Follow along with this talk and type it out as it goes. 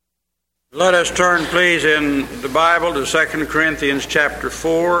Let us turn, please, in the Bible to 2 Corinthians chapter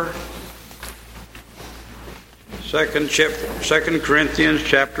 4. 2 Corinthians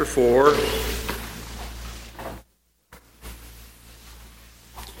chapter 4.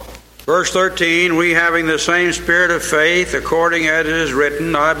 Verse 13, we having the same spirit of faith, according as it is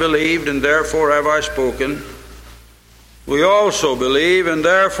written, I believed, and therefore have I spoken. We also believe, and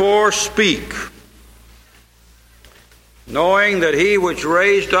therefore speak, knowing that he which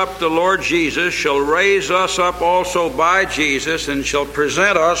raised up the Lord Jesus shall raise us up also by Jesus, and shall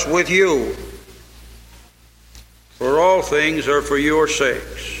present us with you. For all things are for your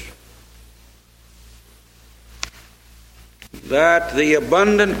sakes, that the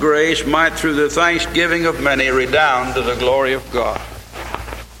abundant grace might through the thanksgiving of many redound to the glory of God.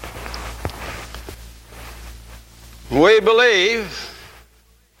 We believe,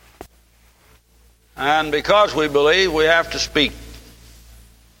 and because we believe, we have to speak.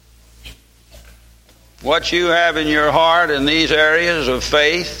 What you have in your heart in these areas of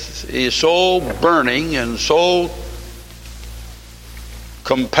faith is so burning and so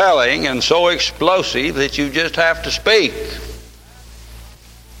compelling and so explosive that you just have to speak.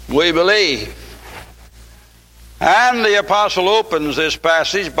 We believe. And the apostle opens this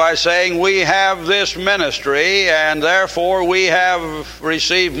passage by saying, we have this ministry, and therefore we have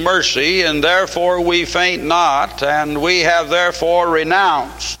received mercy, and therefore we faint not, and we have therefore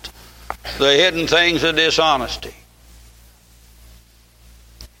renounced the hidden things of dishonesty.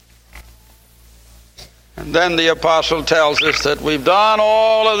 And then the apostle tells us that we've done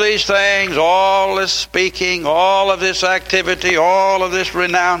all of these things, all this speaking, all of this activity, all of this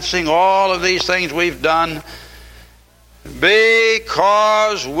renouncing, all of these things we've done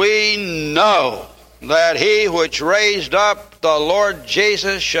because we know that he which raised up the Lord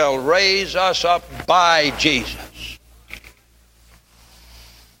Jesus shall raise us up by Jesus.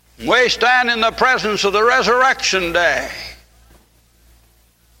 We stand in the presence of the resurrection day.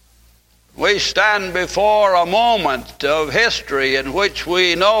 We stand before a moment of history in which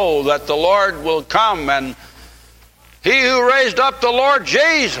we know that the Lord will come, and he who raised up the Lord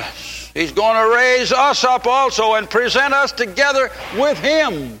Jesus, he's going to raise us up also and present us together with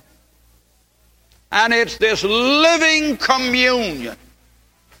him. And it's this living communion,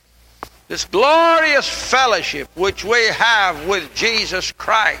 this glorious fellowship which we have with Jesus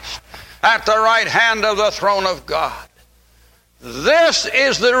Christ at the right hand of the throne of God. This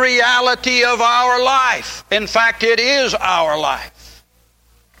is the reality of our life. In fact, it is our life.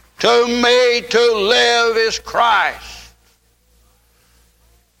 To me, to live is Christ.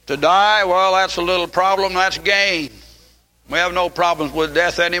 To die, well, that's a little problem. That's gain. We have no problems with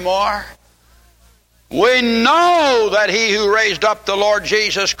death anymore. We know that he who raised up the Lord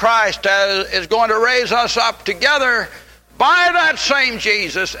Jesus Christ is going to raise us up together by that same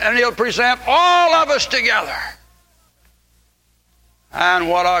Jesus, and he'll present all of us together. And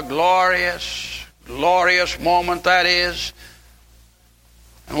what a glorious, glorious moment that is.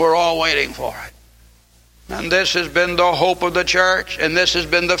 And we're all waiting for it. And this has been the hope of the church, and this has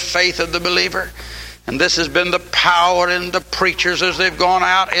been the faith of the believer, and this has been the power in the preachers as they've gone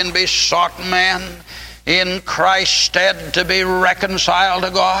out and besought men in Christ's stead to be reconciled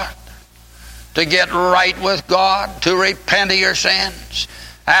to God, to get right with God, to repent of your sins,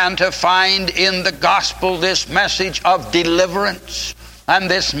 and to find in the gospel this message of deliverance and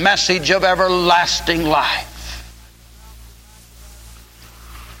this message of everlasting life.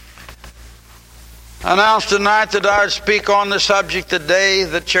 I announced tonight that I would speak on the subject the day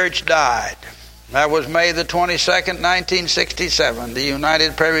the church died. That was May the 22nd, 1967. The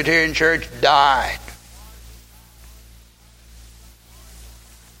United Presbyterian Church died.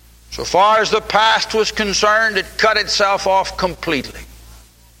 So far as the past was concerned, it cut itself off completely.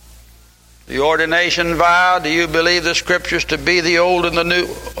 The ordination vow, do you believe the Scriptures to be the Old and the New,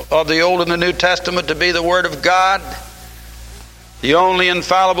 of the Old and the New Testament to be the Word of God? The only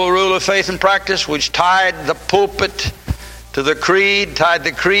infallible rule of faith and practice which tied the pulpit to the creed, tied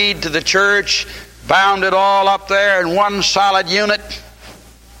the creed to the church, bound it all up there in one solid unit,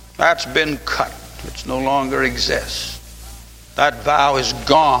 that's been cut. It no longer exists. That vow is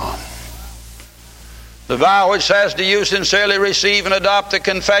gone. The vow which says, do you sincerely receive and adopt the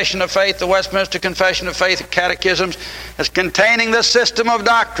confession of faith, the Westminster Confession of Faith Catechisms, as containing the system of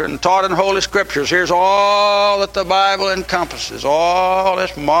doctrine taught in Holy Scriptures. Here's all that the Bible encompasses, all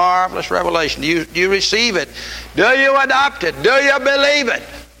this marvelous revelation. Do you receive it? Do you adopt it? Do you believe it?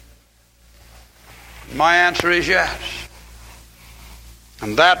 My answer is yes.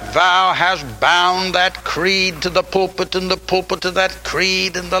 And that vow has bound that creed to the pulpit, and the pulpit to that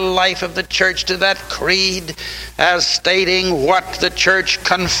creed, and the life of the church to that creed, as stating what the church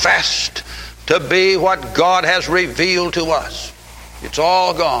confessed to be what God has revealed to us. It's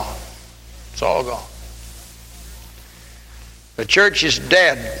all gone. It's all gone. The church is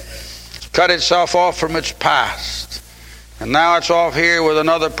dead. It's cut itself off from its past. And now it's off here with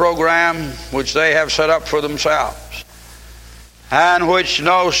another program which they have set up for themselves. And which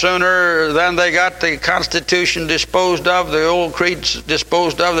no sooner than they got the Constitution disposed of, the old creeds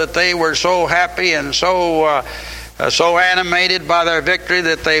disposed of, that they were so happy and so animated by their victory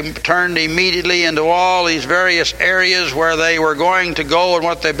that they turned immediately into all these various areas where they were going to go and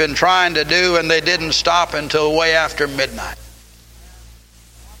what they've been trying to do, and they didn't stop until way after midnight.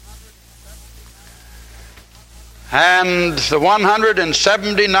 And the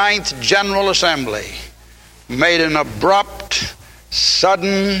 179th General Assembly made an abrupt,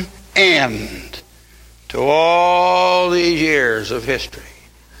 sudden end to all these years of history,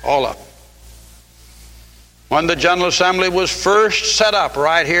 all of them. When the General Assembly was first set up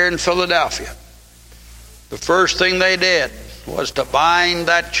right here in Philadelphia, the first thing they did was to bind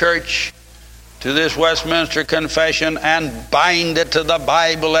that church to this Westminster Confession and bind it to the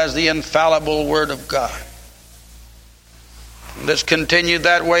Bible as the infallible Word of God. And it's continued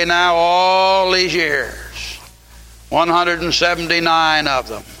that way now all these years. 179 of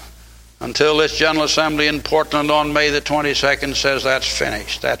them, until this General Assembly in Portland on May the 22nd says that's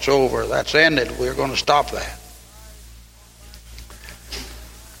finished, that's over, that's ended, we're going to stop that.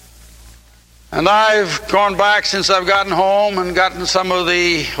 And I've gone back since I've gotten home and gotten some of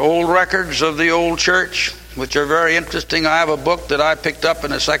the old records of the old church, which are very interesting. I have a book that I picked up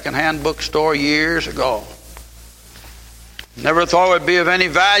in a second-hand bookstore years ago. Never thought it would be of any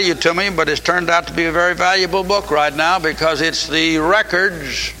value to me, but it's turned out to be a very valuable book right now, because it's the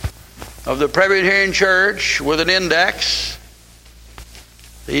records of the Presbyterian Church with an index.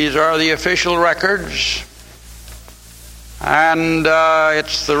 These are the official records. And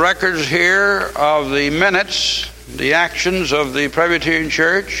it's the records here of the minutes, the actions of the Presbyterian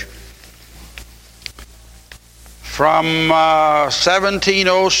Church from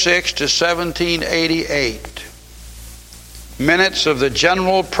 1706 to 1788. Minutes of the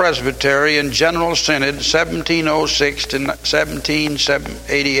General Presbytery and General Synod, 1706 to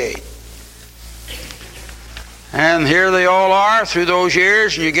 1788. And here they all are through those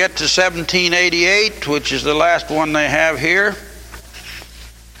years, and you get to 1788, which is the last one they have here.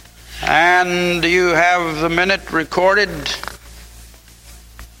 And you have the minute recorded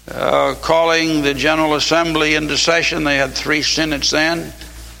calling the General Assembly into session. They had 3 synods then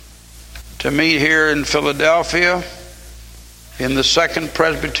to meet here in Philadelphia in the Second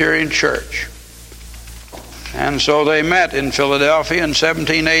Presbyterian Church. And so they met in Philadelphia in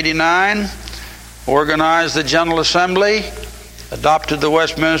 1789, organized the General Assembly, adopted the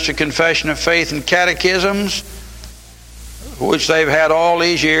Westminster Confession of Faith and Catechisms, which they've had all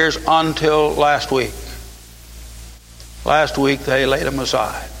these years until last week. Last week they laid them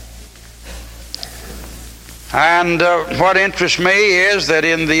aside. And what interests me is that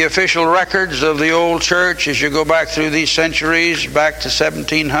in the official records of the old church, as you go back through these centuries, back to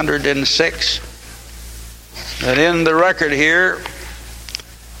 1706, that in the record here,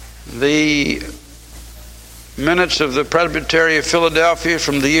 the minutes of the Presbytery of Philadelphia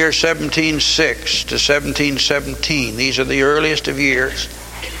from the year 1706 to 1717, these are the earliest of years.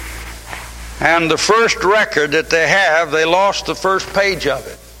 And the first record that they have, they lost the first page of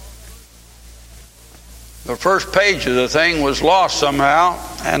it. The first page of the thing was lost somehow,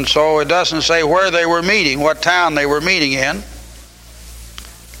 and so it doesn't say where they were meeting, what town they were meeting in.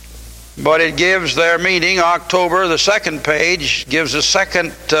 But it gives their meeting, October, the second page, gives a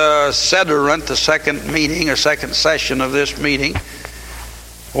second sederunt, the second meeting, or second session of this meeting,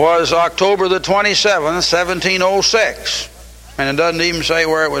 was October the 27th, 1706. And it doesn't even say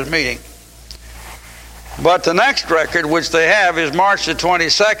where it was meeting. But the next record, which they have, is March the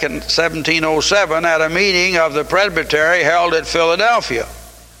 22nd, 1707, at a meeting of the Presbytery held at Philadelphia.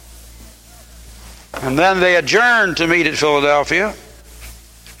 And then they adjourned to meet at Philadelphia.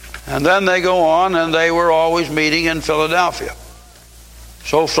 And then they go on, and they were always meeting in Philadelphia.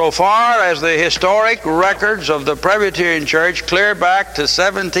 So far as the historic records of the Presbyterian Church, clear back to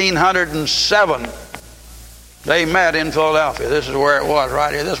 1707, they met in Philadelphia. This is where it was,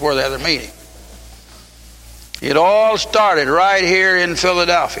 right here. This is where they had their meeting. It all started right here in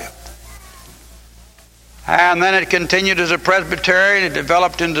Philadelphia. And then it continued as a presbytery, and it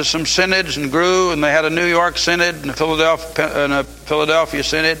developed into some synods and grew, and they had a New York synod and a Philadelphia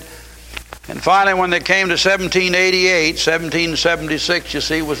synod. And finally, when they came to 1788, 1776, you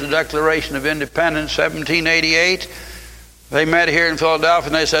see, was the Declaration of Independence. 1788, they met here in Philadelphia,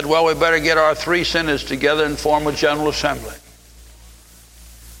 and they said, well, we better get our three synods together and form a General Assembly.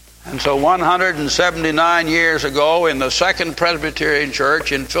 And so 179 years ago, in the Second Presbyterian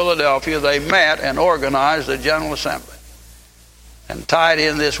Church in Philadelphia, they met and organized a General Assembly and tied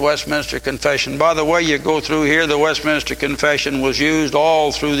in this Westminster Confession. By the way, you go through here, the Westminster Confession was used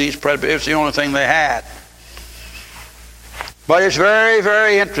all through these Presbyterians. It's the only thing they had. But it's very,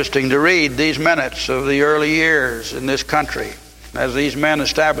 very interesting to read these minutes of the early years in this country as these men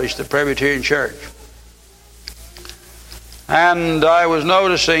established the Presbyterian Church. And I was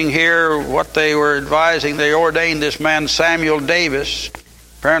noticing here what they were advising. They ordained this man Samuel Davis.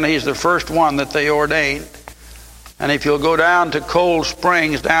 Apparently he's the first one that they ordained. And if you'll go down to Cold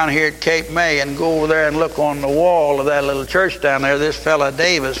Springs down here at Cape May and go over there and look on the wall of that little church down there, this fella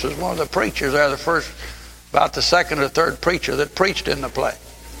Davis was one of the preachers there, the first, about the second or third preacher that preached in the place.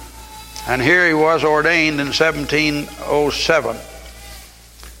 And here he was ordained in 1707.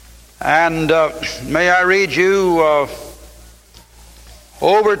 And may I read you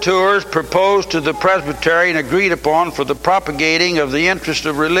overtures proposed to the presbytery and agreed upon for the propagating of the interest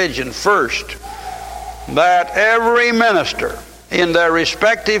of religion. First, that every minister in their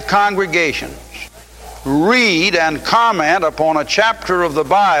respective congregations read and comment upon a chapter of the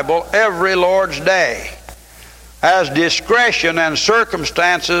Bible every Lord's Day, as discretion and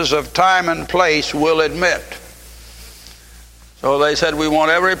circumstances of time and place will admit. So they said, we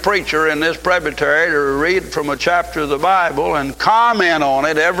want every preacher in this presbytery to read from a chapter of the Bible and comment on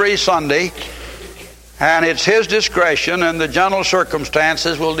it every Sunday. And it's his discretion, and the general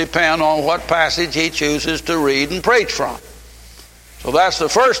circumstances will depend on what passage he chooses to read and preach from. So that's the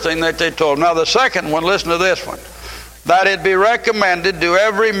first thing that they told. Now the second one, listen to this one. That it be recommended to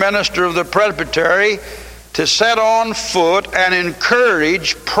every minister of the presbytery to set on foot and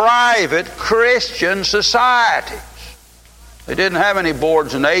encourage private Christian societies. They didn't have any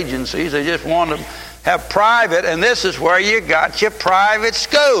boards and agencies. They just wanted to have private, and this is where you got your private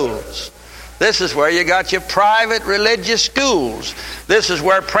schools. This is where you got your private religious schools. This is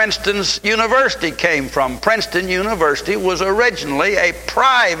where Princeton's University came from. Princeton University was originally a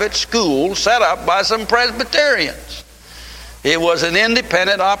private school set up by some Presbyterians. It was an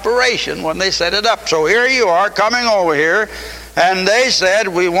independent operation when they set it up. So here you are coming over here, and they said,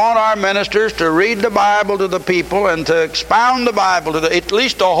 we want our ministers to read the Bible to the people and to expound the Bible to at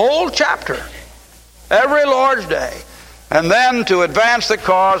least a whole chapter every Lord's Day. And then to advance the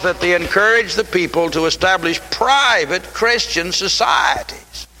cause that they encourage the people to establish private Christian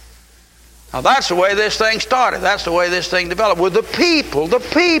societies. Now that's the way this thing started. That's the way this thing developed. With the people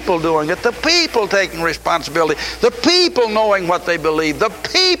doing it, the people taking responsibility, the people knowing what they believe, the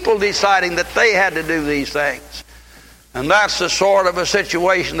people deciding that they had to do these things. And that's the sort of a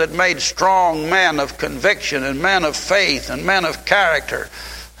situation that made strong men of conviction and men of faith and men of character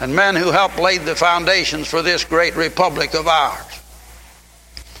and men who helped lay the foundations for this great republic of ours.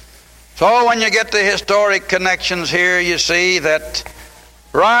 So when you get the historic connections here, you see that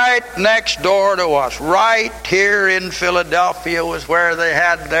right next door to us, right here in Philadelphia, was where they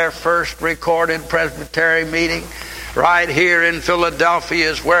had their first recorded Presbytery meeting. Right here in Philadelphia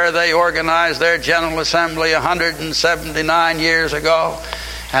is where they organized their General Assembly 179 years ago.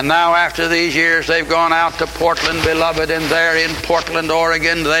 And now after these years, they've gone out to Portland, beloved, and there in Portland,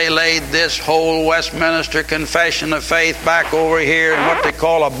 Oregon, they laid this whole Westminster Confession of Faith back over here in what they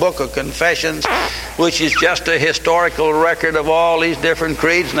call a Book of Confessions, which is just a historical record of all these different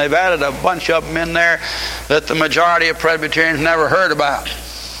creeds. And they've added a bunch of them in there that the majority of Presbyterians never heard about.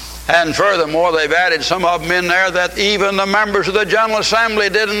 And furthermore, they've added some of them in there that even the members of the General Assembly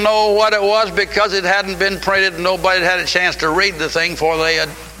didn't know what it was because it hadn't been printed and nobody had a chance to read the thing before they had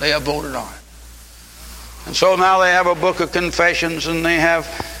voted on it. And so now they have a Book of Confessions, and they have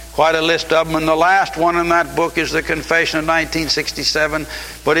quite a list of them. And the last one in that book is the Confession of 1967.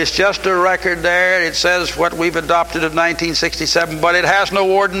 But it's just a record there. It says what we've adopted of 1967, but it has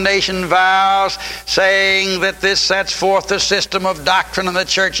no ordination vows saying that this sets forth the system of doctrine and the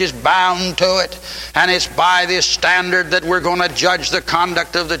church is bound to it. And it's by this standard that we're going to judge the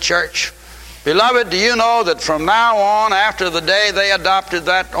conduct of the church. Beloved, do you know that from now on, after the day they adopted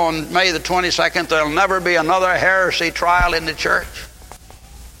that on May the 22nd, there'll never be another heresy trial in the church?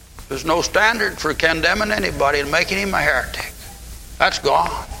 There's no standard for condemning anybody and making him a heretic. That's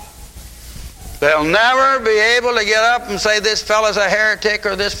gone. They'll never be able to get up and say this fellow's a heretic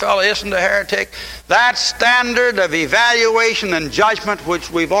or this fellow isn't a heretic. That standard of evaluation and judgment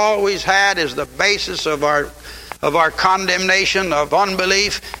which we've always had is the basis of our of our condemnation of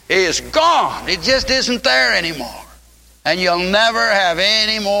unbelief is gone. It just isn't there anymore. And you'll never have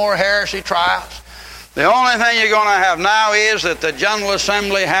any more heresy trials. The only thing you're going to have now is that the General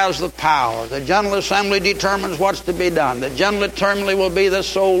Assembly has the power. The General Assembly determines what's to be done. The General Assembly will be the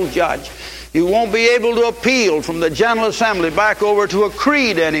sole judge. You won't be able to appeal from the General Assembly back over to a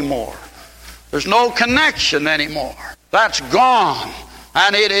creed anymore. There's no connection anymore. That's gone.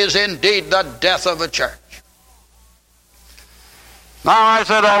 And it is indeed the death of a church. Now, I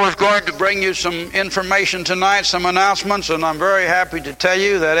said I was going to bring you some information tonight, some announcements, and I'm very happy to tell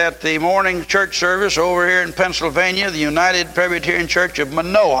you that at the morning church service over here in Pennsylvania, the United Presbyterian Church of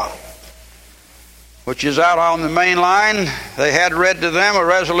Manoa, which is out on the main line, they had read to them a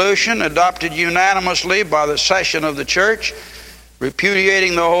resolution adopted unanimously by the session of the church,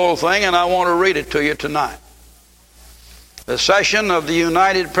 repudiating the whole thing, and I want to read it to you tonight. The session of the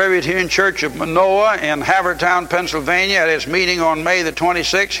United Presbyterian Church of Manoa in Havertown, Pennsylvania, at its meeting on May the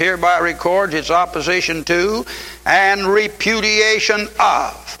 26th, hereby records its opposition to and repudiation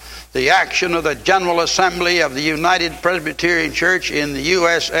of the action of the General Assembly of the United Presbyterian Church in the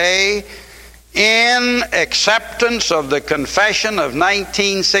USA in acceptance of the Confession of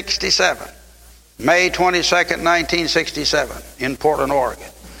 1967, May 22nd, 1967, in Portland, Oregon.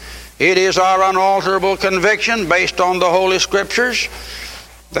 It is our unalterable conviction, based on the Holy Scriptures,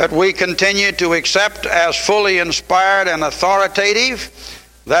 that we continue to accept as fully inspired and authoritative,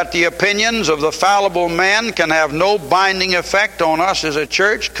 that the opinions of the fallible men can have no binding effect on us as a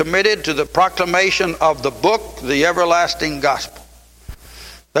church committed to the proclamation of the book, the everlasting gospel.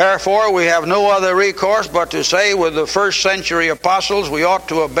 Therefore, we have no other recourse but to say with the first century apostles, we ought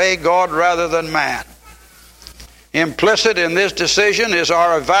to obey God rather than man. Implicit in this decision is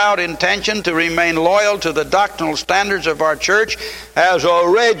our avowed intention to remain loyal to the doctrinal standards of our church as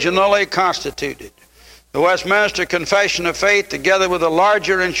originally constituted. The Westminster Confession of Faith, together with the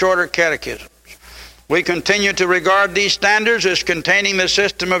larger and shorter catechisms. We continue to regard these standards as containing the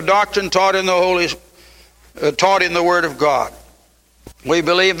system of doctrine taught in the Word of God. We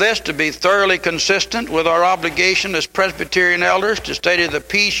believe this to be thoroughly consistent with our obligation as Presbyterian elders to study the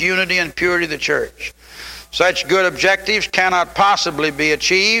peace, unity, and purity of the church. Such good objectives cannot possibly be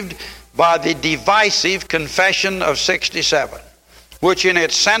achieved by the divisive Confession of 67, which in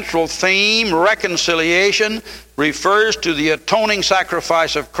its central theme, reconciliation, refers to the atoning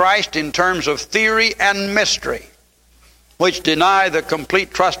sacrifice of Christ in terms of theory and mystery, which deny the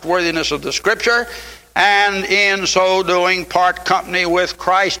complete trustworthiness of the Scripture, and in so doing part company with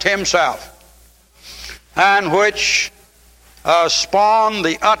Christ Himself, and which spawn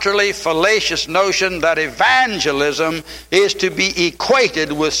the utterly fallacious notion that evangelism is to be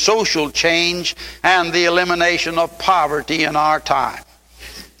equated with social change and the elimination of poverty in our time.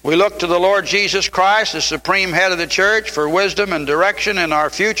 We look to the Lord Jesus Christ, the supreme head of the church, for wisdom and direction in our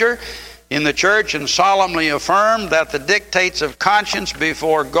future in the church, and solemnly affirm that the dictates of conscience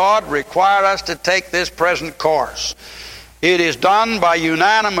before God require us to take this present course. It is done by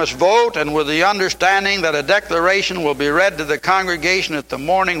unanimous vote and with the understanding that a declaration will be read to the congregation at the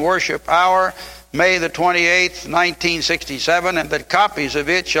morning worship hour, May the 28th, 1967, and that copies of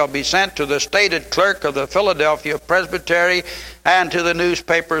it shall be sent to the stated clerk of the Philadelphia Presbytery and to the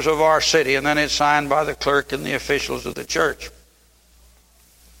newspapers of our city. And then it's signed by the clerk and the officials of the church.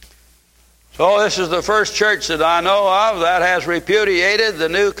 So this is the first church that I know of that has repudiated the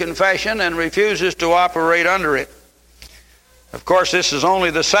new confession and refuses to operate under it. Of course, this is only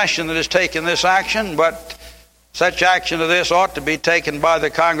the session that has taken this action, but such action of this ought to be taken by the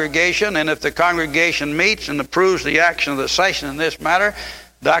congregation, and if the congregation meets and approves the action of the session in this matter,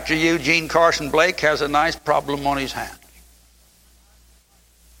 Dr. Eugene Carson Blake has a nice problem on his hands.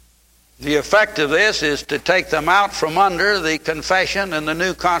 The effect of this is to take them out from under the confession and the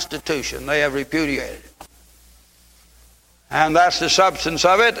new constitution. They have repudiated it. And that's the substance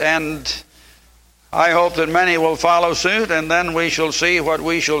of it, and I hope that many will follow suit, and then we shall see what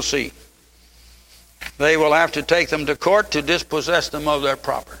we shall see. They will have to take them to court to dispossess them of their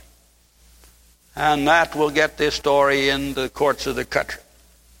property. And that will get this story in the courts of the country.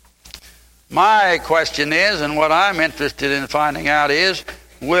 My question is, and what I'm interested in finding out is,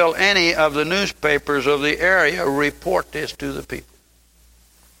 will any of the newspapers of the area report this to the people?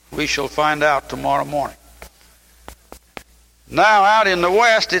 We shall find out tomorrow morning. Now, out in the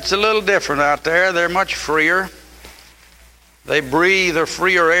West, it's a little different out there. They're much freer. They breathe a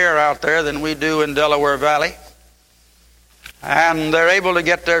freer air out there than we do in Delaware Valley. And they're able to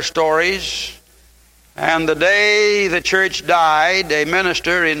get their stories. And the day the church died, a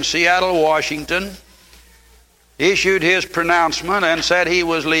minister in Seattle, Washington, issued his pronouncement and said he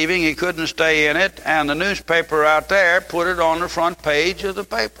was leaving, he couldn't stay in it, and the newspaper out there put it on the front page of the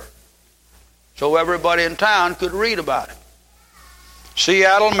paper so everybody in town could read about it.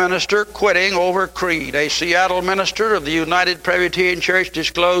 Seattle minister quitting over creed. A Seattle minister of the United Presbyterian Church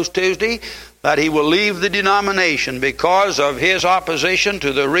disclosed Tuesday that he will leave the denomination because of his opposition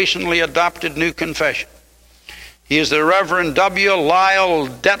to the recently adopted new confession. He is the Reverend W. Lyle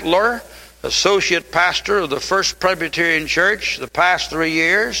Detler, associate pastor of the First Presbyterian Church the past 3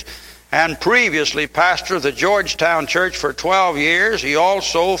 years, and previously pastor of the Georgetown Church for 12 years. He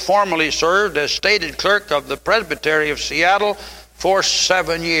also formerly served as stated clerk of the Presbytery of Seattle for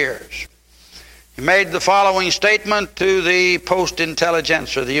 7 years. He made the following statement to the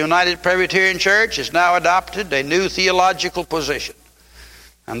Post-Intelligencer. The United Presbyterian Church has now adopted a new theological position,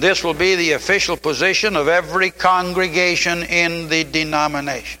 and this will be the official position of every congregation in the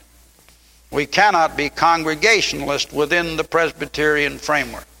denomination. We cannot be Congregationalist within the Presbyterian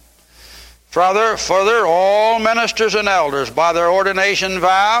framework. Further, all ministers and elders, by their ordination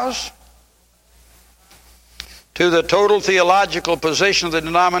vows to the total theological position of the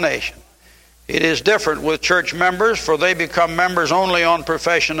denomination. It is different with church members, for they become members only on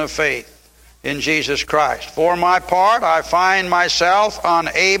profession of faith in Jesus Christ. For my part, I find myself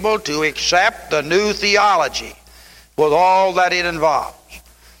unable to accept the new theology with all that it involves.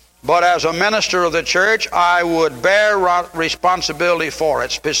 But as a minister of the church, I would bear responsibility for it.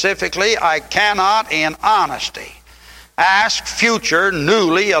 Specifically, I cannot, in honesty, ask future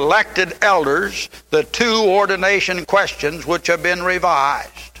newly elected elders the 2 ordination questions which have been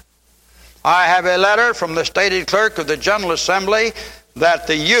revised. I have a letter from the stated clerk of the General Assembly that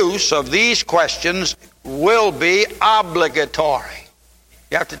the use of these questions will be obligatory.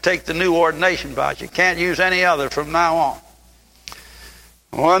 You have to take the new ordination vows. You can't use any other from now on.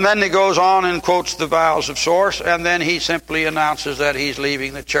 Well, and then he goes on and quotes the vows of source, and then he simply announces that he's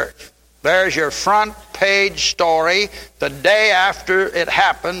leaving the church. There's your front page story the day after it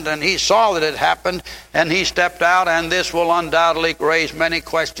happened, and he saw that it happened, and he stepped out, and this will undoubtedly raise many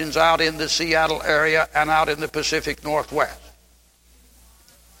questions out in the Seattle area and out in the Pacific Northwest.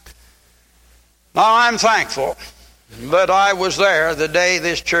 Now, I'm thankful that I was there the day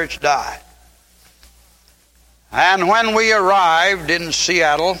this church died. And when we arrived in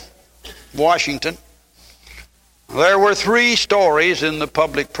Seattle, Washington, there were 3 stories in the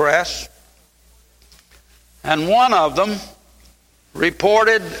public press, and one of them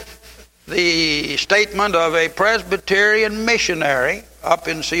reported the statement of a Presbyterian missionary up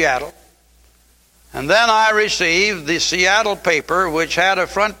in Seattle. And then I received the Seattle paper, which had a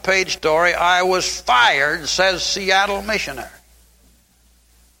front page story, "I was fired, says Seattle missionary."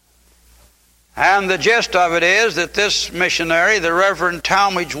 And the gist of it is that this missionary, the Reverend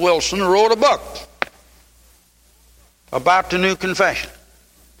Talmage Wilson, wrote a book about the new confession.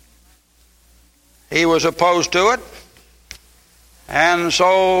 He was opposed to it, and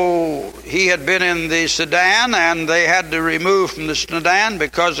so he had been in the Sudan, and they had to remove from the Sudan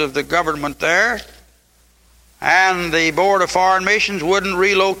because of the government there, and the Board of Foreign Missions wouldn't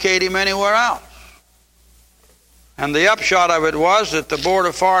relocate him anywhere else. And the upshot of it was that the Board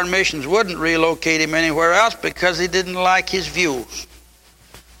of Foreign Missions wouldn't relocate him anywhere else because he didn't like his views.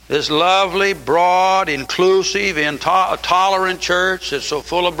 This lovely, broad, inclusive, tolerant church that's so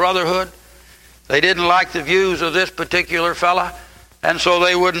full of brotherhood, they didn't like the views of this particular fella, and so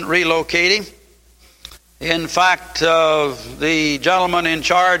they wouldn't relocate him. In fact, the gentleman in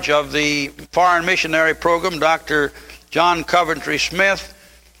charge of the Foreign Missionary Program, Dr. John Coventry Smith,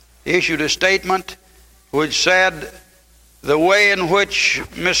 issued a statement which said the way in which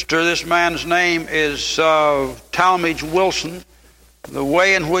this man's name is Talmage Wilson, the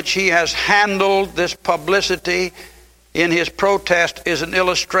way in which he has handled this publicity in his protest is an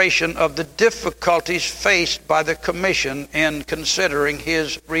illustration of the difficulties faced by the commission in considering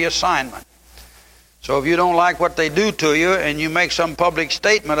his reassignment. So if you don't like what they do to you and you make some public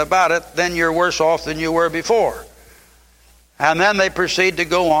statement about it, then you're worse off than you were before. And then they proceed to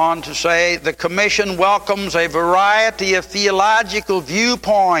go on to say the commission welcomes a variety of theological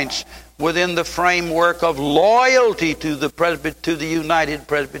viewpoints within the framework of loyalty to the United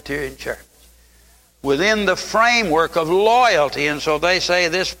Presbyterian Church. Within the framework of loyalty. And so they say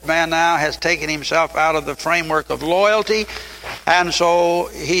this man now has taken himself out of the framework of loyalty, and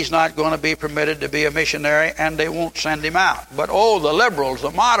so he's not going to be permitted to be a missionary, and they won't send him out. But the liberals, the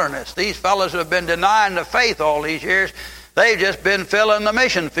modernists, these fellows who have been denying the faith all these years, they've just been filling the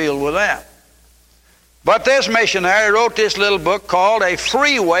mission field with them. But this missionary wrote this little book called A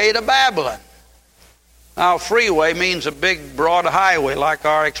Freeway to Babylon. Now, freeway means a big, broad highway like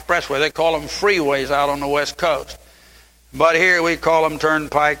our expressway. They call them freeways out on the West Coast. But here we call them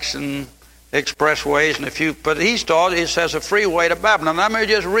turnpikes and expressways and a few. But he says a freeway to Babylon. Let me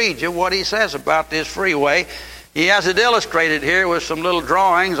just read you what he says about this freeway. He has it illustrated here with some little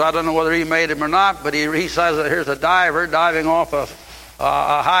drawings. I don't know whether he made them or not, but he says that here's a diver diving off a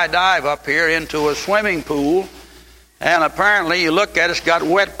high dive up here into a swimming pool. And apparently, you look at it, it's got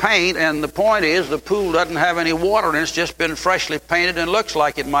wet paint, and the point is the pool doesn't have any water in it. It's just been freshly painted and looks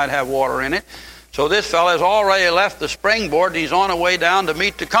like it might have water in it. So this fellow has already left the springboard, and he's on the way down to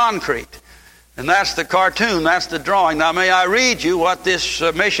meet the concrete. And that's the cartoon, that's the drawing. Now, may I read you what this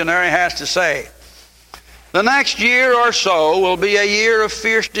missionary has to say? The next year or so will be a year of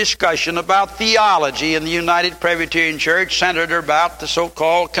fierce discussion about theology in the United Presbyterian Church, centered about the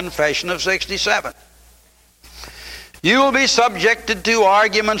so-called Confession of 67. You will be subjected to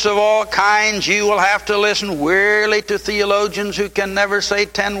arguments of all kinds. You will have to listen wearily to theologians who can never say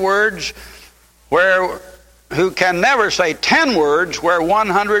 10 words where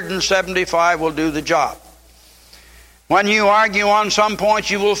 175 will do the job. When you argue on some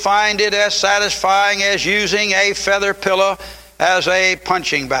points, you will find it as satisfying as using a feather pillow as a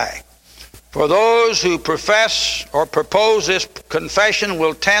punching bag. For those who profess or propose this confession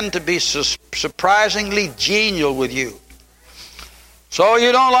will tend to be surprisingly genial with you. So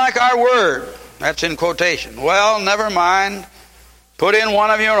you don't like our word? That's in quotation. Well, never mind. Put in one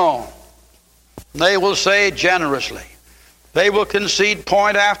of your own. They will say generously. They will concede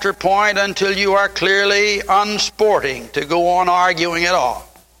point after point until you are clearly unsporting to go on arguing at all.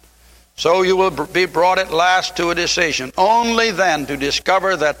 So you will be brought at last to a decision, only then to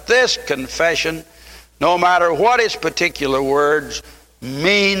discover that this confession, no matter what its particular words,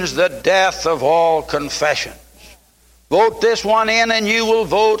 means the death of all confessions. Vote this one in and you will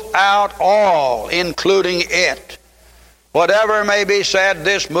vote out all, including it. Whatever may be said,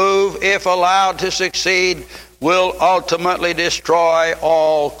 this move, if allowed to succeed, will ultimately destroy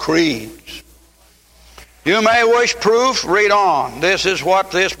all creeds. You may wish proof, read on. This is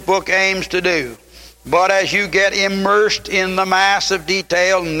what this book aims to do. But as you get immersed in the mass of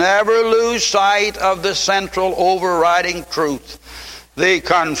detail, never lose sight of the central overriding truth. The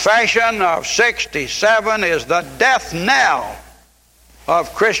Confession of 67 is the death knell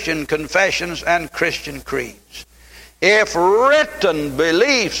of Christian confessions and Christian creeds. If written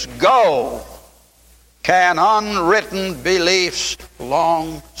beliefs go, can unwritten beliefs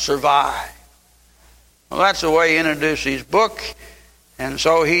long survive? Well, that's the way he introduced his book. And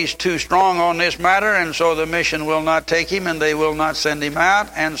so he's too strong on this matter, and so the mission will not take him, and they will not send him out.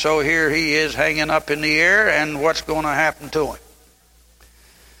 And so here he is hanging up in the air, and what's going to happen to him?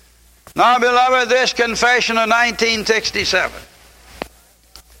 Now, beloved, this confession of 1967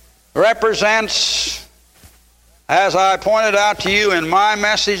 represents, as I pointed out to you in my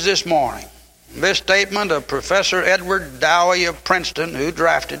message this morning, this statement of Professor Edward Dowey of Princeton, who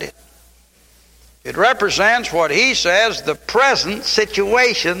drafted it. It represents what he says the present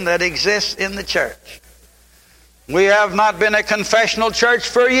situation that exists in the church. We have not been a confessional church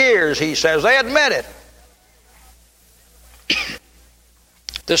for years, he says. They admit it.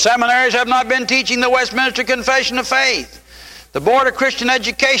 The seminaries have not been teaching the Westminster Confession of Faith. The Board of Christian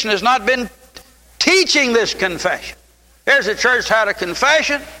Education has not been teaching this confession. Here's the church had a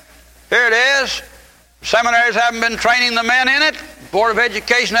confession. Here it is. Seminaries haven't been training the men in it. The Board of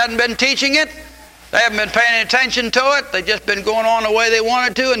Education hasn't been teaching it. They haven't been paying attention to it. They've just been going on the way they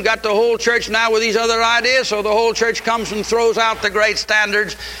wanted to and got the whole church now with these other ideas, so the whole church comes and throws out the great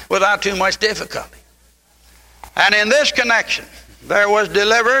standards without too much difficulty. And in this connection, there was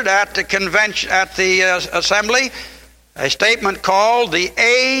delivered at the convention, at the assembly, a statement called the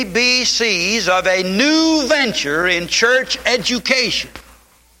ABCs of a new venture in church education.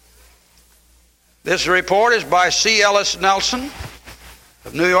 This report is by C. Ellis Nelson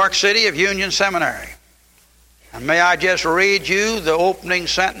of New York City of Union Seminary. And may I just read you the opening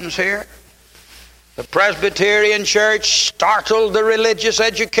sentence here? The Presbyterian Church startled the religious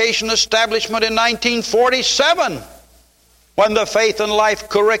education establishment in 1947 when the Faith and Life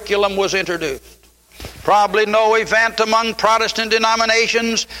curriculum was introduced. Probably no event among Protestant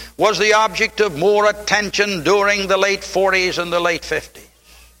denominations was the object of more attention during the late 40s and the late 50s.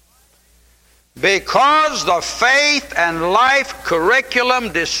 Because the Faith and Life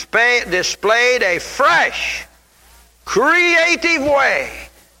curriculum displayed a fresh, creative way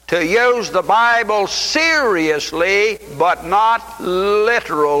to use the Bible seriously but not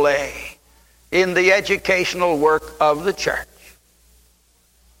literally in the educational work of the church.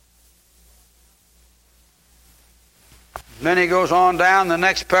 Then he goes on down the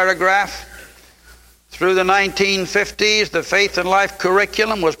next paragraph. Through the 1950s, the Faith and Life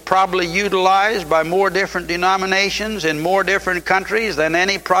curriculum was probably utilized by more different denominations in more different countries than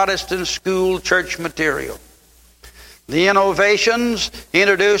any Protestant school church material. The innovations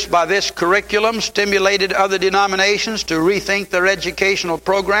introduced by this curriculum stimulated other denominations to rethink their educational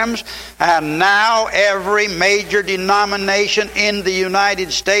programs, and now every major denomination in the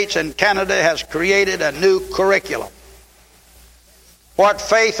United States and Canada has created a new curriculum. What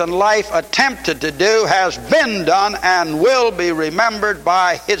Faith and Life attempted to do has been done and will be remembered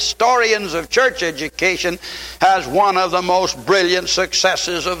by historians of church education as one of the most brilliant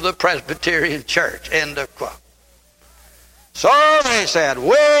successes of the Presbyterian Church. End of quote. So they said, we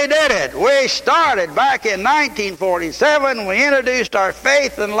did it. We started back in 1947. We introduced our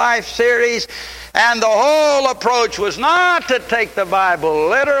Faith and Life series, and the whole approach was not to take the Bible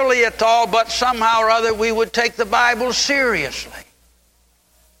literally at all, but somehow or other we would take the Bible seriously.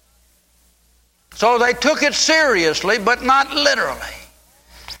 So they took it seriously, but not literally.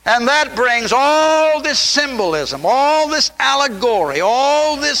 And that brings all this symbolism, all this allegory,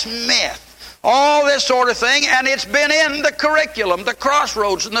 all this myth, all this sort of thing, and it's been in the curriculum, the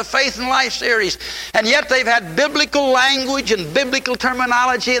Crossroads and the Faith and Life series. And yet they've had biblical language and biblical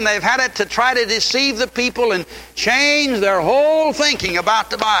terminology, and they've had it to try to deceive the people and change their whole thinking about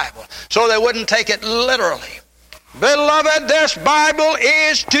the Bible so they wouldn't take it literally. Beloved, this Bible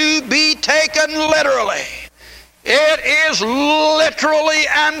is to be taken literally. It is literally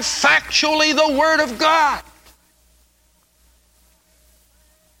and factually the Word of God.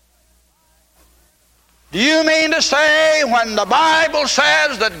 Do you mean to say when the Bible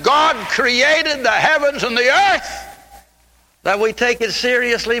says that God created the heavens and the earth, that we take it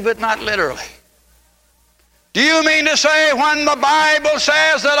seriously but not literally? Do you mean to say when the Bible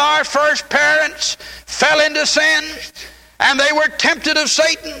says that our first parents fell into sin and they were tempted of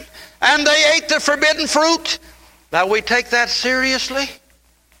Satan and they ate the forbidden fruit, that we take that seriously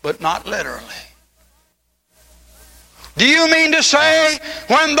but not literally? Do you mean to say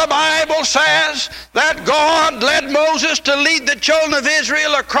when the Bible says that God led Moses to lead the children of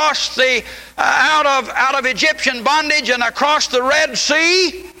Israel across the out of Egyptian bondage and across the Red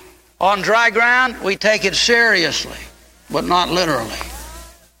Sea on dry ground, we take it seriously but not literally?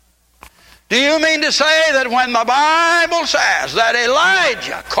 Do you mean to say that when the Bible says that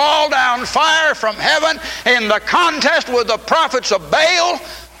Elijah called down fire from heaven in the contest with the prophets of Baal,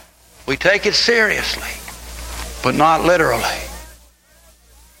 we take it seriously but not literally?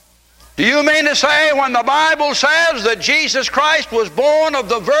 Do you mean to say when the Bible says that Jesus Christ was born of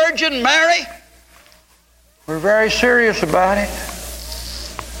the Virgin Mary, we're very serious about it,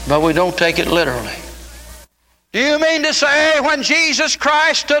 but we don't take it literally? Do you mean to say when Jesus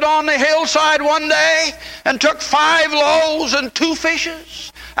Christ stood on the hillside one day and took 5 loaves and 2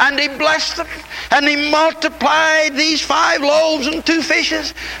 fishes, and He blessed them, and He multiplied these 5 loaves and 2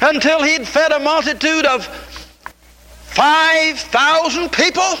 fishes until He'd fed a multitude of 5,000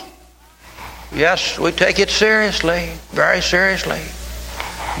 people? Yes, we take it seriously, very seriously,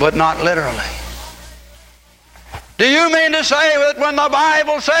 but not literally. Do you mean to say that when the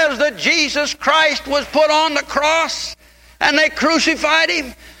Bible says that Jesus Christ was put on the cross and they crucified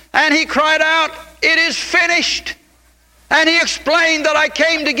Him and He cried out, "It is finished," and He explained that I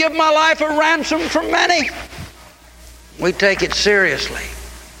came to give my life a ransom for many, we take it seriously,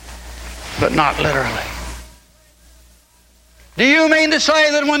 but not literally? Do you mean to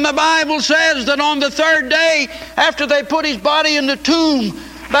say that when the Bible says that on the 3rd day after they put His body in the tomb,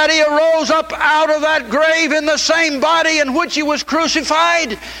 that He arose up out of that grave in the same body in which He was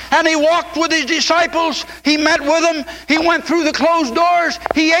crucified, and He walked with His disciples, He met with them, He went through the closed doors,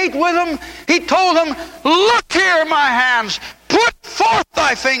 He ate with them, He told them, "Look here, my hands, put forth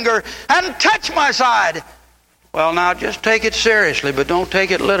thy finger and touch my side"? Well, now just take it seriously, but don't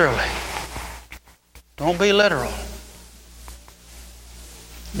take it literally. Don't be literal.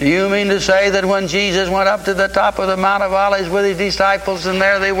 Do you mean to say that when Jesus went up to the top of the Mount of Olives with His disciples, and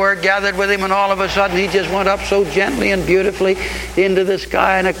there they were gathered with Him, and all of a sudden He just went up so gently and beautifully into the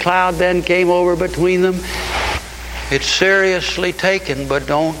sky, and a cloud then came over between them? It's seriously taken, but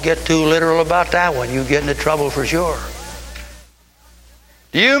don't get too literal about that one. You get into trouble for sure.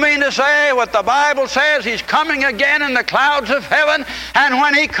 Do you mean to say what the Bible says He's coming again in the clouds of heaven, and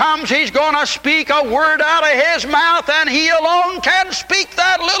when He comes He's going to speak a word out of His mouth, and He alone can speak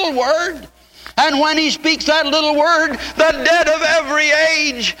that little word? And when He speaks that little word, the dead of every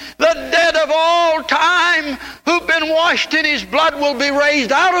age, the dead of all time who've been washed in His blood will be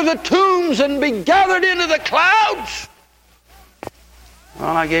raised out of the tombs and be gathered into the clouds?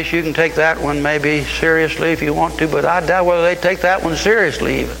 Well, I guess you can take that one maybe seriously if you want to, but I doubt whether they take that one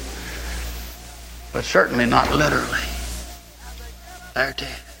seriously even. but certainly not literally. There it is.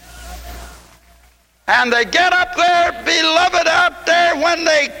 And they get up there, beloved, out there when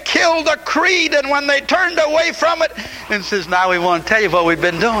they killed the creed and when they turned away from it, and says, now we want to tell you what we've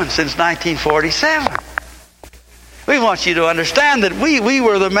been doing since 1947. We want you to understand that we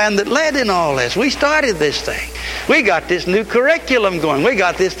were the men that led in all this. We started this thing. We got this new curriculum going. We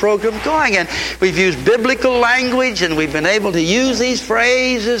got this program going. And we've used biblical language, and we've been able to use these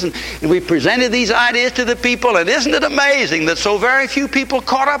phrases, and we presented these ideas to the people. And isn't it amazing that so very few people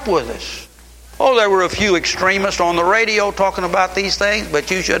caught up with us? Oh, there were a few extremists on the radio talking about these things,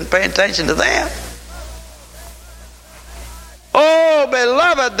 but you shouldn't pay attention to them. Oh,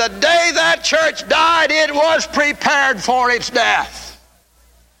 beloved, the day that church died, it was prepared for its death.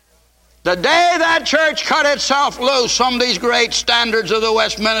 The day that church cut itself loose from these great standards of the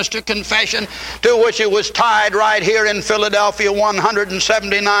Westminster Confession, to which it was tied right here in Philadelphia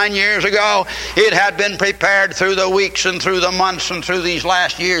 179 years ago, it had been prepared through the weeks and through the months and through these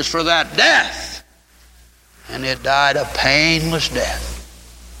last years for that death. And it died a painless death.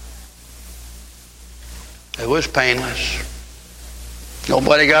 It was painless.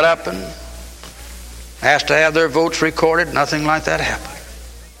 Nobody got up and asked to have their votes recorded. Nothing like that happened.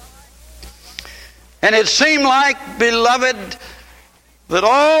 And it seemed like, beloved, that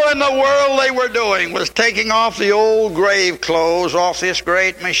all in the world they were doing was taking off the old grave clothes off this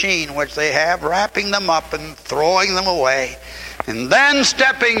great machine which they have, wrapping them up and throwing them away, and then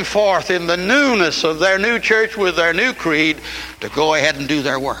stepping forth in the newness of their new church with their new creed to go ahead and do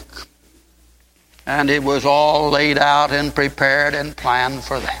their work. And it was all laid out and prepared and planned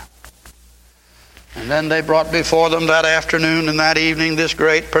for them. And then they brought before them that afternoon and that evening this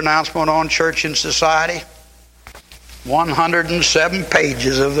great pronouncement on church and society. 107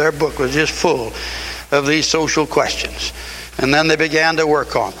 pages of their book was just full of these social questions. And then they began to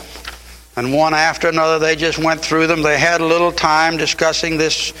work on them. And one after another they just went through them. They had a little time discussing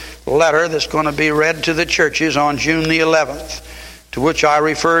this letter that's going to be read to the churches on June the 11th, to which I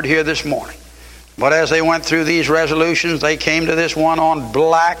referred here this morning. But as they went through these resolutions, they came to this one on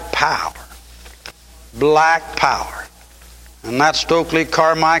black power. Black power. And that's Stokely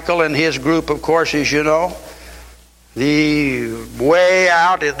Carmichael and his group, of course, as you know. The way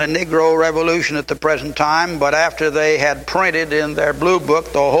out in the Negro Revolution at the present time, but after they had printed in their blue book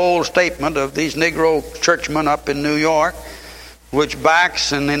the whole statement of these Negro churchmen up in New York, which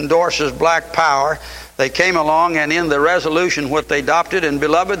backs and endorses black power, they came along and in the resolution what they adopted, and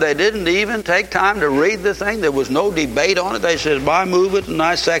beloved, they didn't even take time to read the thing. There was no debate on it. They said, I move it and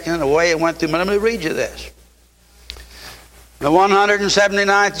I second it. Away it went through. Let me read you this. The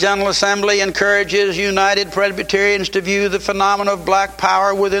 179th General Assembly encourages United Presbyterians to view the phenomenon of black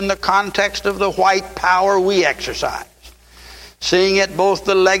power within the context of the white power we exercise, seeing it both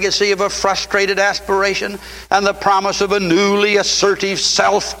the legacy of a frustrated aspiration and the promise of a newly assertive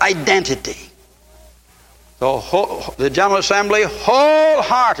self-identity. The General Assembly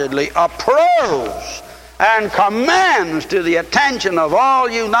wholeheartedly approves and commends to the attention of all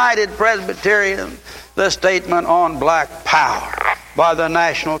United Presbyterians the statement on black power by the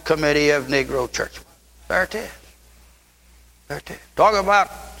National Committee of Negro Churchmen. There it is. There it is. Talk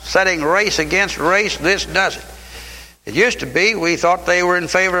about setting race against race, this does it. It used to be we thought they were in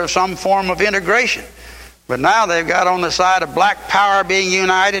favor of some form of integration. But now they've got on the side of black power being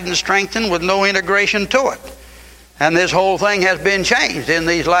united and strengthened with no integration to it. And this whole thing has been changed in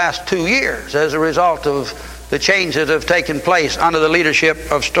these last 2 years as a result of the changes that have taken place under the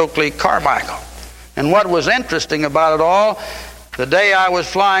leadership of Stokely Carmichael. And what was interesting about it all, the day I was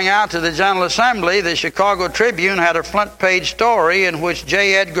flying out to the General Assembly, the Chicago Tribune had a front page story in which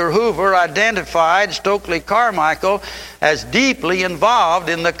J. Edgar Hoover identified Stokely Carmichael as deeply involved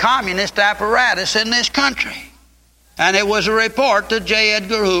in the communist apparatus in this country. And it was a report that J.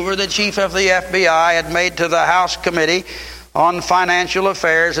 Edgar Hoover, the chief of the FBI, had made to the House Committee on Financial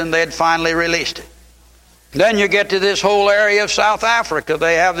Affairs, and they had finally released it. Then you get to this whole area of South Africa.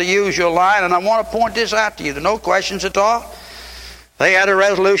 They have the usual line, and I want to point this out to you. There are no questions at all. They had a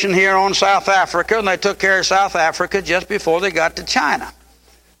resolution here on South Africa, and they took care of South Africa just before they got to China,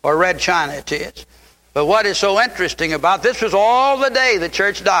 or Red China it is. But what is so interesting about this was all the day the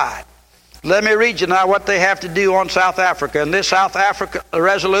church died. Let me read you now what they have to do on South Africa. And this South Africa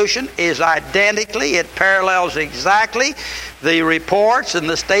resolution is identically, it parallels exactly the reports and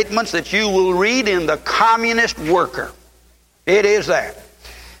the statements that you will read in the Communist Worker. It is there.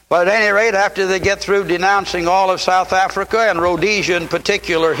 But at any rate, after they get through denouncing all of South Africa and Rhodesia in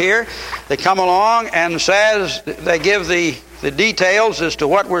particular here, they come along and says, they give the details as to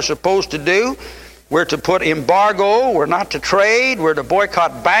what we're supposed to do. We're to put embargo. We're not to trade. We're to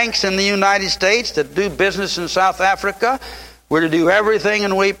boycott banks in the United States that do business in South Africa. We're to do everything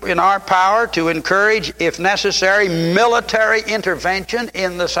in our power to encourage, if necessary, military intervention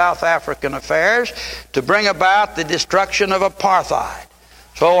in the South African affairs to bring about the destruction of apartheid.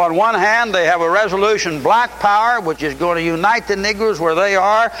 So on one hand, they have a resolution, black power, which is going to unite the Negroes where they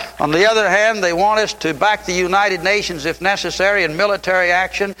are. On the other hand, they want us to back the United Nations, if necessary, in military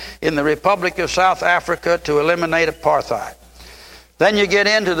action in the Republic of South Africa to eliminate apartheid. Then you get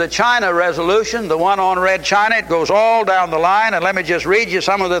into the China resolution, the one on Red China. It goes all down the line, and let me just read you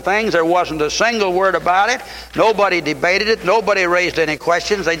some of the things. There wasn't a single word about it. Nobody debated it. Nobody raised any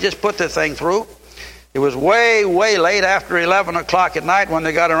questions. They just put the thing through. It was way, way late after 11 o'clock at night when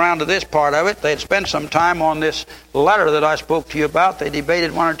they got around to this part of it. They had spent some time on this letter that I spoke to you about. They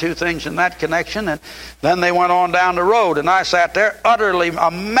debated one or two things in that connection, and then they went on down the road. And I sat there utterly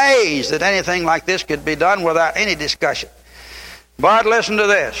amazed that anything like this could be done without any discussion. But listen to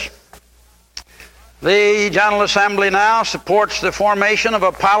this. The General Assembly now supports the formation of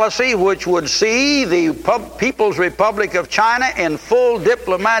a policy which would see the People's Republic of China in full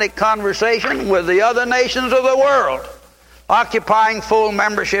diplomatic conversation with the other nations of the world, occupying full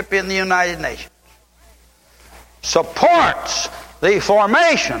membership in the United Nations. Supports the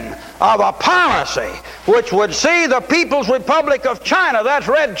formation of a policy which would see the People's Republic of China, that's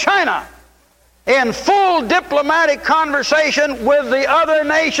Red China, in full diplomatic conversation with the other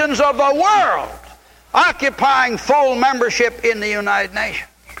nations of the world, occupying full membership in the United Nations.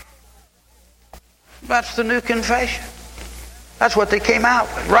 That's the new confession. That's what they came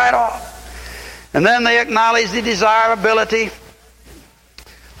out with right off. And then they acknowledge the desirability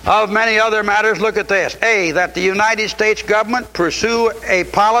of many other matters. Look at this. A, that the United States government pursue a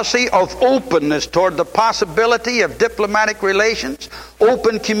policy of openness toward the possibility of diplomatic relations,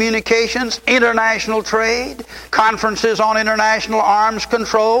 open communications, international trade, conferences on international arms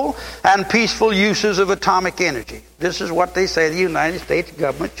control, and peaceful uses of atomic energy. This is what they say the United States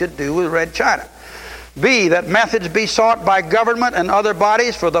government should do with Red China. B, that methods be sought by government and other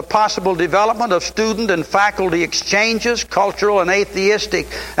bodies for the possible development of student and faculty exchanges, cultural and atheistic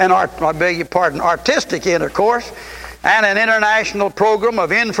and artistic intercourse, and an international program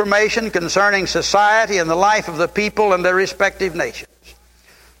of information concerning society and the life of the people and their respective nations.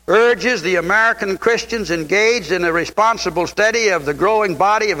 Urges the American Christians engaged in a responsible study of the growing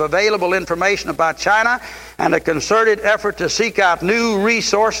body of available information about China and a concerted effort to seek out new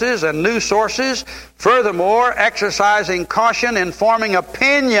resources and new sources. Furthermore, exercising caution in forming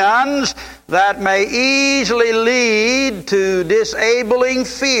opinions that may easily lead to disabling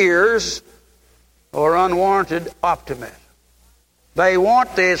fears or unwarranted optimism. They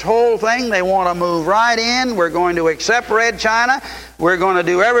want this whole thing. They want to move right in. We're going to accept Red China. We're going to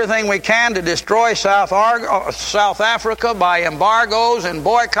do everything we can to destroy South Africa by embargoes and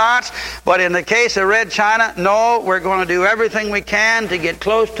boycotts. But in the case of Red China, no, we're going to do everything we can to get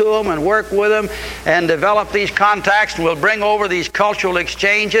close to them and work with them and develop these contacts. And we'll bring over these cultural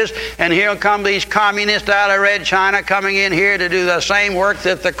exchanges. And here come these communists out of Red China coming in here to do the same work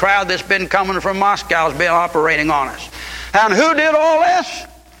that the crowd that's been coming from Moscow has been operating on us. And who did all this?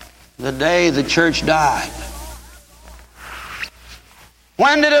 The day the church died.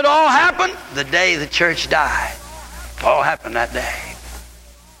 When did it all happen? The day the church died. It all happened that day.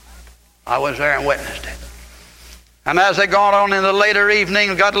 I was there and witnessed it. And as they got on in the later evening,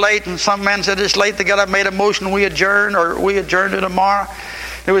 it got late, and some men said it's late. They got up, made a motion, we adjourn to tomorrow.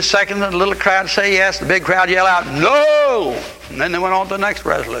 It was second, and the little crowd say yes. The big crowd yelled out, no! And then they went on to the next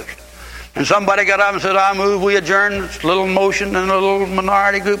resolution. And somebody got up and said, I move, we adjourn. It's a little motion and a little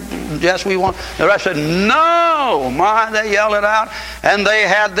minority group. Yes, we want. The rest said, no! They yelled it out. And they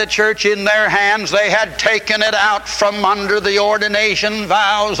had the church in their hands. They had taken it out from under the ordination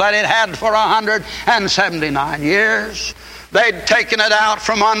vows that it had for 179 years. They'd taken it out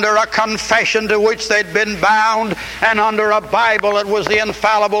from under a confession to which they'd been bound, and under a Bible that was the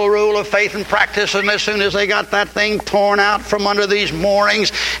infallible rule of faith and practice. And as soon as they got that thing torn out from under these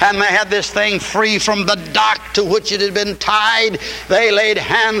moorings, and they had this thing free from the dock to which it had been tied, they laid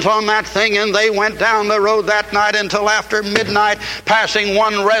hands on that thing and they went down the road that night until after midnight, passing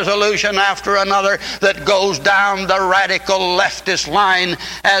one resolution after another that goes down the radical leftist line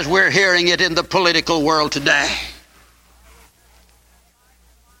as we're hearing it in the political world today.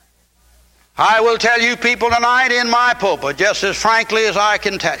 I will tell you people tonight in my pulpit, just as frankly as I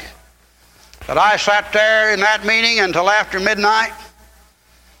can tell you, that I sat there in that meeting until after midnight,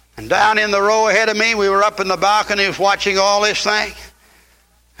 and down in the row ahead of me, we were up in the balcony watching all this thing,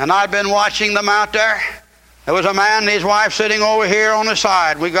 and I'd been watching them out there, There was a man and his wife sitting over here on the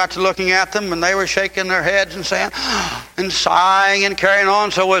side. We got to looking at them, and they were shaking their heads and saying, and sighing and carrying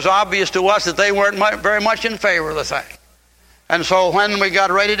on. So it was obvious to us that they weren't very much in favor of the thing. And so when we got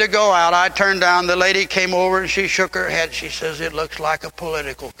ready to go out, I turned down. The lady came over and she shook her head. She says, "It looks like a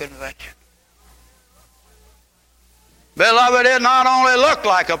political convention." Beloved, it not only looked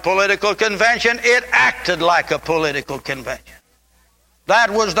like a political convention, it acted like a political convention.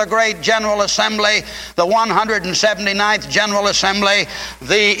 That was the great General Assembly, the 179th General Assembly,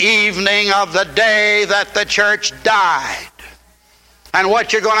 the evening of the day that the church died. And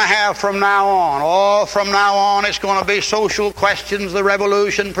what you're going to have from now on? Oh, from now on it's going to be social questions, the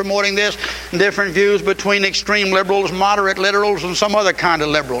revolution, promoting this, different views between extreme liberals, moderate liberals, and some other kind of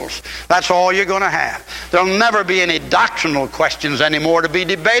liberals. That's all you're going to have. There'll never be any doctrinal questions anymore to be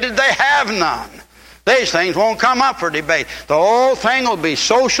debated. They have none. These things won't come up for debate. The whole thing will be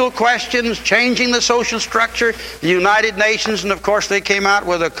social questions, changing the social structure, the United Nations, and of course they came out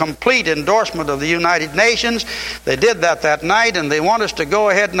with a complete endorsement of the United Nations. They did that night, and they want us to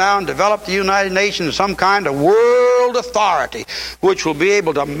go ahead now and develop the United Nations as some kind of world authority which will be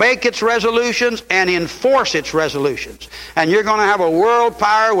able to make its resolutions and enforce its resolutions. And you're going to have a world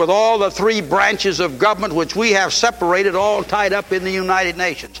power with all the three branches of government which we have separated, all tied up in the United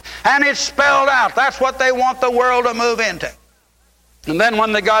Nations. And it's spelled out. That's what they want the world to move into. And then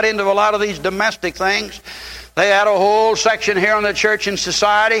when they got into a lot of these domestic things, they had a whole section here on the church and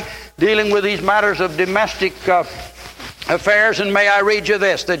society dealing with these matters of domestic affairs. And may I read you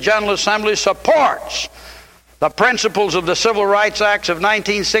this? The General Assembly supports the principles of the Civil Rights Acts of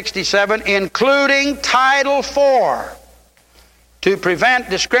 1967, including Title IV, to prevent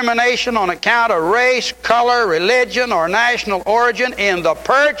discrimination on account of race, color, religion, or national origin in the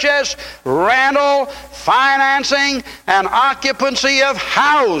purchase, rental, financing, and occupancy of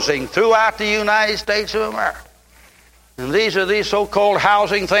housing throughout the United States of America. And these are these so-called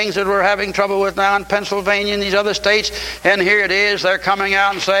housing things that we're having trouble with now in Pennsylvania and these other states. And here it is, they're coming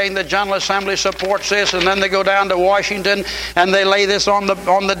out and saying the General Assembly supports this, and then they go down to Washington and they lay this on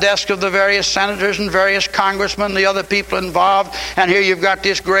the desk of the various senators and various congressmen, the other people involved. And here you've got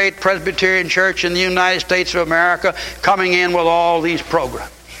this great Presbyterian church in the United States of America coming in with all these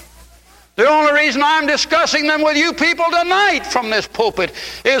programs. The only reason I'm discussing them with you people tonight from this pulpit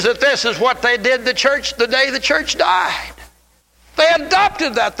is that this is what they did the church the day the church died. They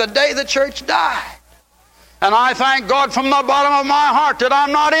adopted that the day the church died. And I thank God from the bottom of my heart that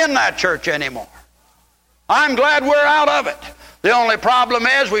I'm not in that church anymore. I'm glad we're out of it. The only problem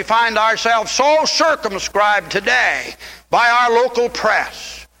is we find ourselves so circumscribed today by our local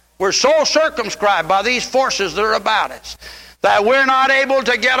press. We're so circumscribed by these forces that are about us that we're not able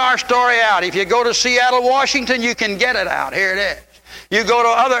to get our story out. If you go to Seattle, Washington, you can get it out. Here it is. You go to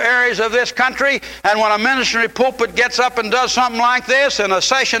other areas of this country, and when a ministry pulpit gets up and does something like this, and a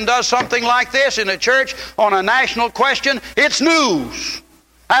session does something like this in a church on a national question, it's news.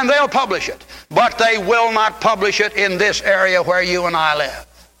 And they'll publish it. But they will not publish it in this area where you and I live.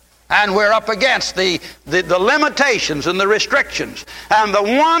 And we're up against the limitations and the restrictions. And the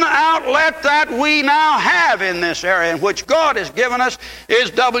one outlet that we now have in this area, in which God has given us,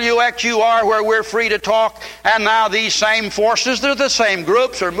 is WXUR, where we're free to talk. And now these same forces, they're the same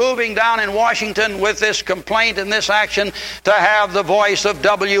groups, are moving down in Washington with this complaint and this action to have the voice of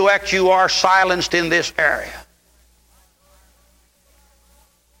WXUR silenced in this area.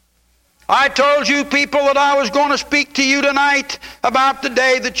 I told you people that I was going to speak to you tonight about the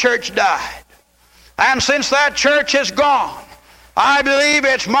day the church died. And since that church is gone, I believe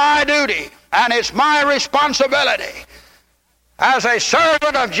it's my duty and it's my responsibility as a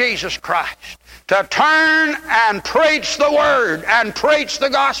servant of Jesus Christ to turn and preach the Word and preach the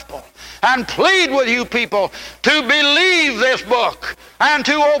gospel and plead with you people to believe this book and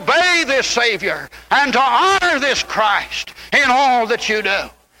to obey this Savior and to honor this Christ in all that you do.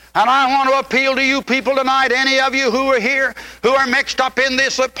 And I want to appeal to you people tonight, any of you who are here, who are mixed up in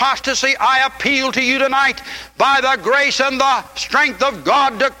this apostasy, I appeal to you tonight by the grace and the strength of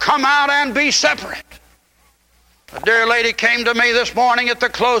God to come out and be separate. A dear lady came to me this morning at the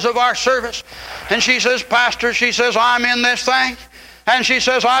close of our service, and she says, Pastor, she says, I'm in this thing. And she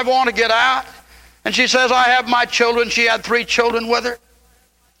says, I want to get out. And she says, I have my children. She had 3 children with her.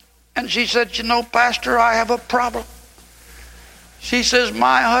 And she said, you know, Pastor, I have a problem. She says,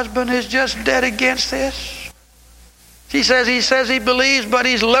 my husband is just dead against this. She says he believes, but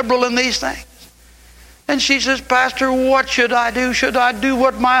he's liberal in these things. And she says, Pastor, what should I do? Should I do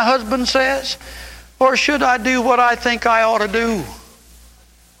what my husband says? Or should I do what I think I ought to do?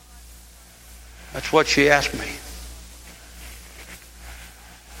 That's what she asked me.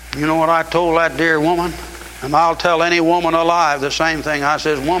 You know what I told that dear woman? And I'll tell any woman alive the same thing. I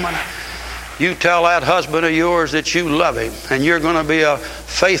says, woman, you tell that husband of yours that you love him and you're going to be a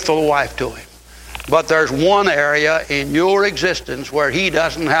faithful wife to him. But there's one area in your existence where he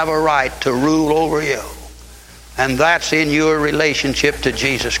doesn't have a right to rule over you. And that's in your relationship to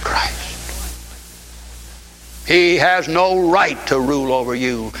Jesus Christ. He has no right to rule over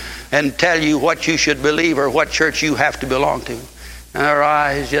you and tell you what you should believe or what church you have to belong to. And her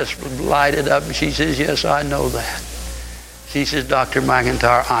eyes just lighted up and she says, yes, I know that. She says, Dr.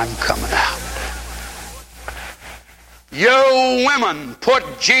 McIntyre, I'm coming out. You women,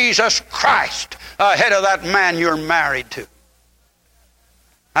 put Jesus Christ ahead of that man you're married to.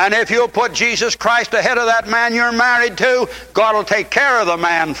 And if you'll put Jesus Christ ahead of that man you're married to, God will take care of the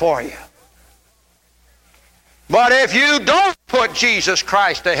man for you. But if you don't put Jesus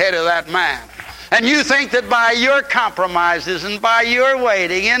Christ ahead of that man, and you think that by your compromises and by your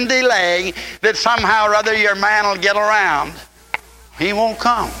waiting and delaying that somehow or other your man will get around, he won't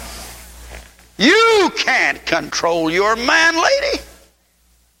come. You can't control your man, lady.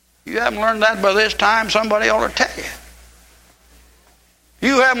 You haven't learned that by this time, somebody ought to tell you.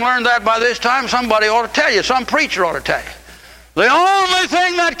 You haven't learned that by this time, somebody ought to tell you. Some preacher ought to tell you. The only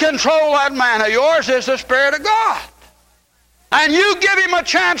thing that controls that man of yours is the Spirit of God. And you give him a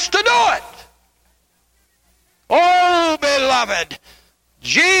chance to do it. Oh, beloved,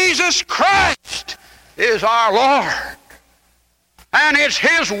 Jesus Christ is our Lord. And it's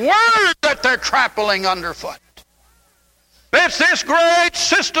His Word that they're trampling underfoot. It's this great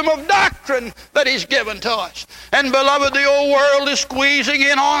system of doctrine that He's given to us. And beloved, the old world is squeezing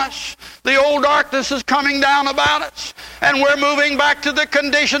in on us. The old darkness is coming down about us. And we're moving back to the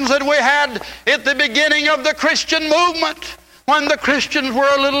conditions that we had at the beginning of the Christian movement, when the Christians were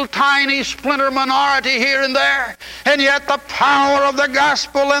a little tiny splinter minority here and there. And yet the power of the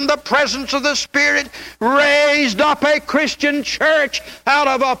gospel and the presence of the Spirit raised up a Christian church out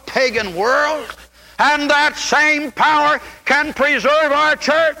of a pagan world. And that same power can preserve our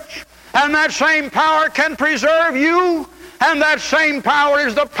church. And that same power can preserve you. And that same power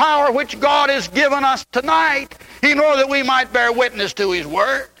is the power which God has given us tonight in order that we might bear witness to His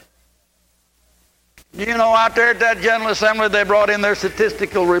Word. You know, out there at that General Assembly, they brought in their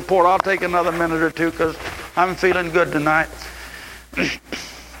statistical report. I'll take another minute or two because I'm feeling good tonight.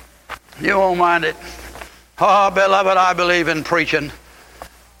 You won't mind it. Oh, beloved, I believe in preaching.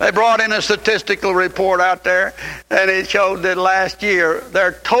 They brought in a statistical report out there, and it showed that last year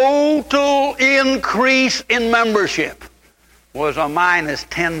their total increase in membership was a minus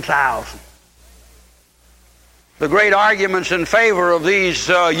 10,000. The great arguments in favor of these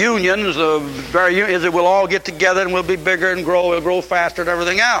unions is that we'll all get together and we'll be bigger and we'll grow faster and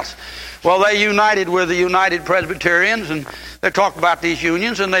everything else. Well, they united with the United Presbyterians, and they talked about these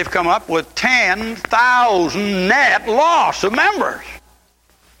unions, and they've come up with 10,000 net loss of members.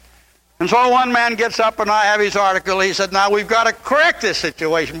 And so one man gets up, and I have his article. He said, now we've got to correct this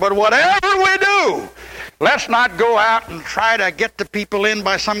situation, but whatever we do, let's not go out and try to get the people in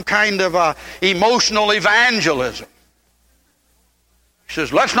by some kind of emotional evangelism. He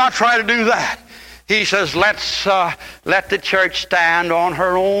says, let's not try to do that. He says, let's let the church stand on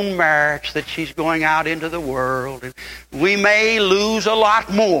her own merits that she's going out into the world. And we may lose a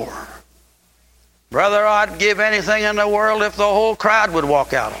lot more. Brother, I'd give anything in the world if the whole crowd would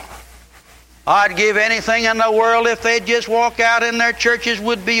walk out on her. I'd give anything in the world if they'd just walk out and their churches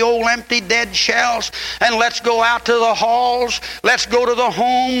would be old empty dead shells. And let's go out to the halls. Let's go to the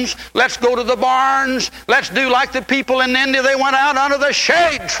homes. Let's go to the barns. Let's do like the people in India. They went out under the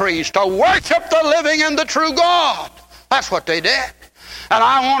shade trees to worship the living and the true God. That's what they did. And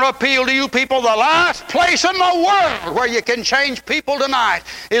I want to appeal to you people, the last place in the world where you can change people tonight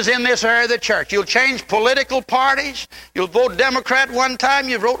is in this area of the church. You'll change political parties. You'll vote Democrat one time,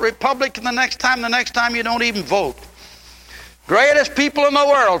 you vote Republican the next time you don't even vote. Greatest people in the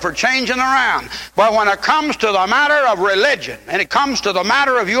world for changing around. But when it comes to the matter of religion, and it comes to the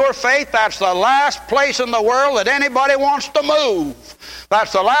matter of your faith, that's the last place in the world that anybody wants to move.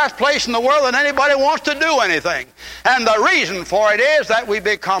 That's the last place in the world that anybody wants to do anything. And the reason for it is that we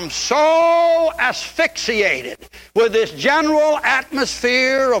become so asphyxiated with this general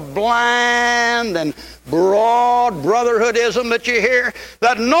atmosphere of bland and broad brotherhoodism that you hear,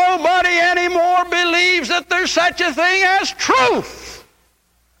 that nobody anymore believes that there's such a thing as truth.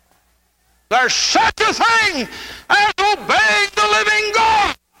 There's such a thing as obeying the living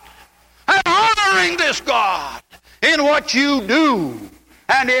God and honoring this God in what you do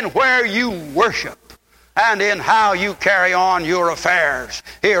and in where you worship and in how you carry on your affairs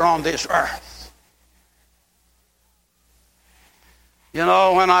here on this earth. You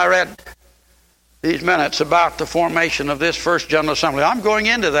know, when I read these minutes about the formation of this first General Assembly. I'm going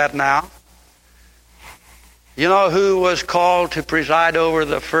into that now. You know who was called to preside over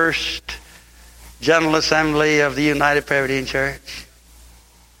the first General Assembly of the United Presbyterian Church?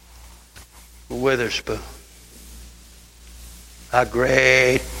 Witherspoon. A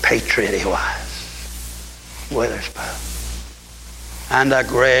great patriot he was. Witherspoon. And a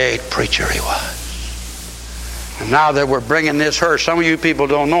great preacher he was. And now that we're bringing this hearse, some of you people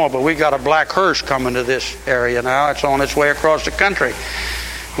don't know it, but we got a black hearse coming to this area now. It's on its way across the country.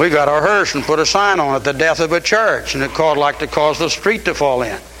 We got our hearse and put a sign on it, the death of a church, and it to cause the street to fall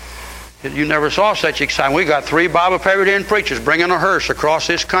in. You never saw such excitement. We got 3 Bible Presbyterian preachers bringing a hearse across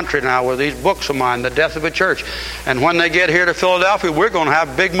this country now with these books of mine, the death of a church. And when they get here to Philadelphia, we're going to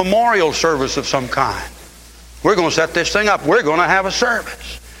have a big memorial service of some kind. We're going to set this thing up. We're going to have a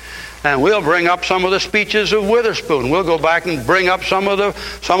service. And we'll bring up some of the speeches of Witherspoon. We'll go back and bring up some of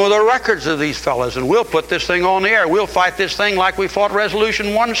the records of these fellows, and we'll put this thing on the air. We'll fight this thing like we fought Resolution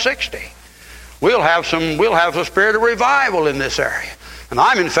 160. We'll have a spirit of revival in this area. And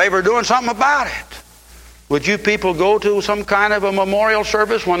I'm in favor of doing something about it. Would you people go to some kind of a memorial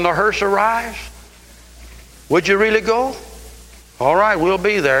service when the hearse arrives? Would you really go? All right, we'll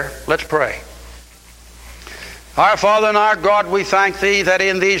be there. Let's pray. Our Father and our God, we thank Thee that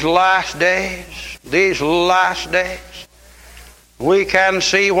in these last days, we can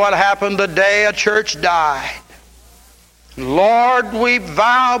see what happened the day a church died. Lord, we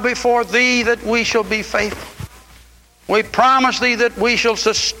vow before Thee that we shall be faithful. We promise Thee that we shall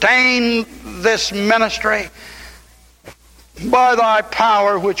sustain this ministry by Thy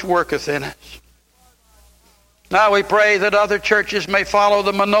power which worketh in us. Now we pray that other churches may follow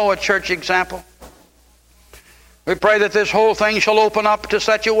the Manoah Church example. We pray that this whole thing shall open up to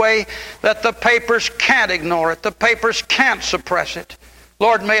such a way that the papers can't ignore it. The papers can't suppress it.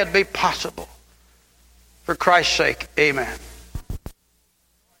 Lord, may it be possible. For Christ's sake, amen.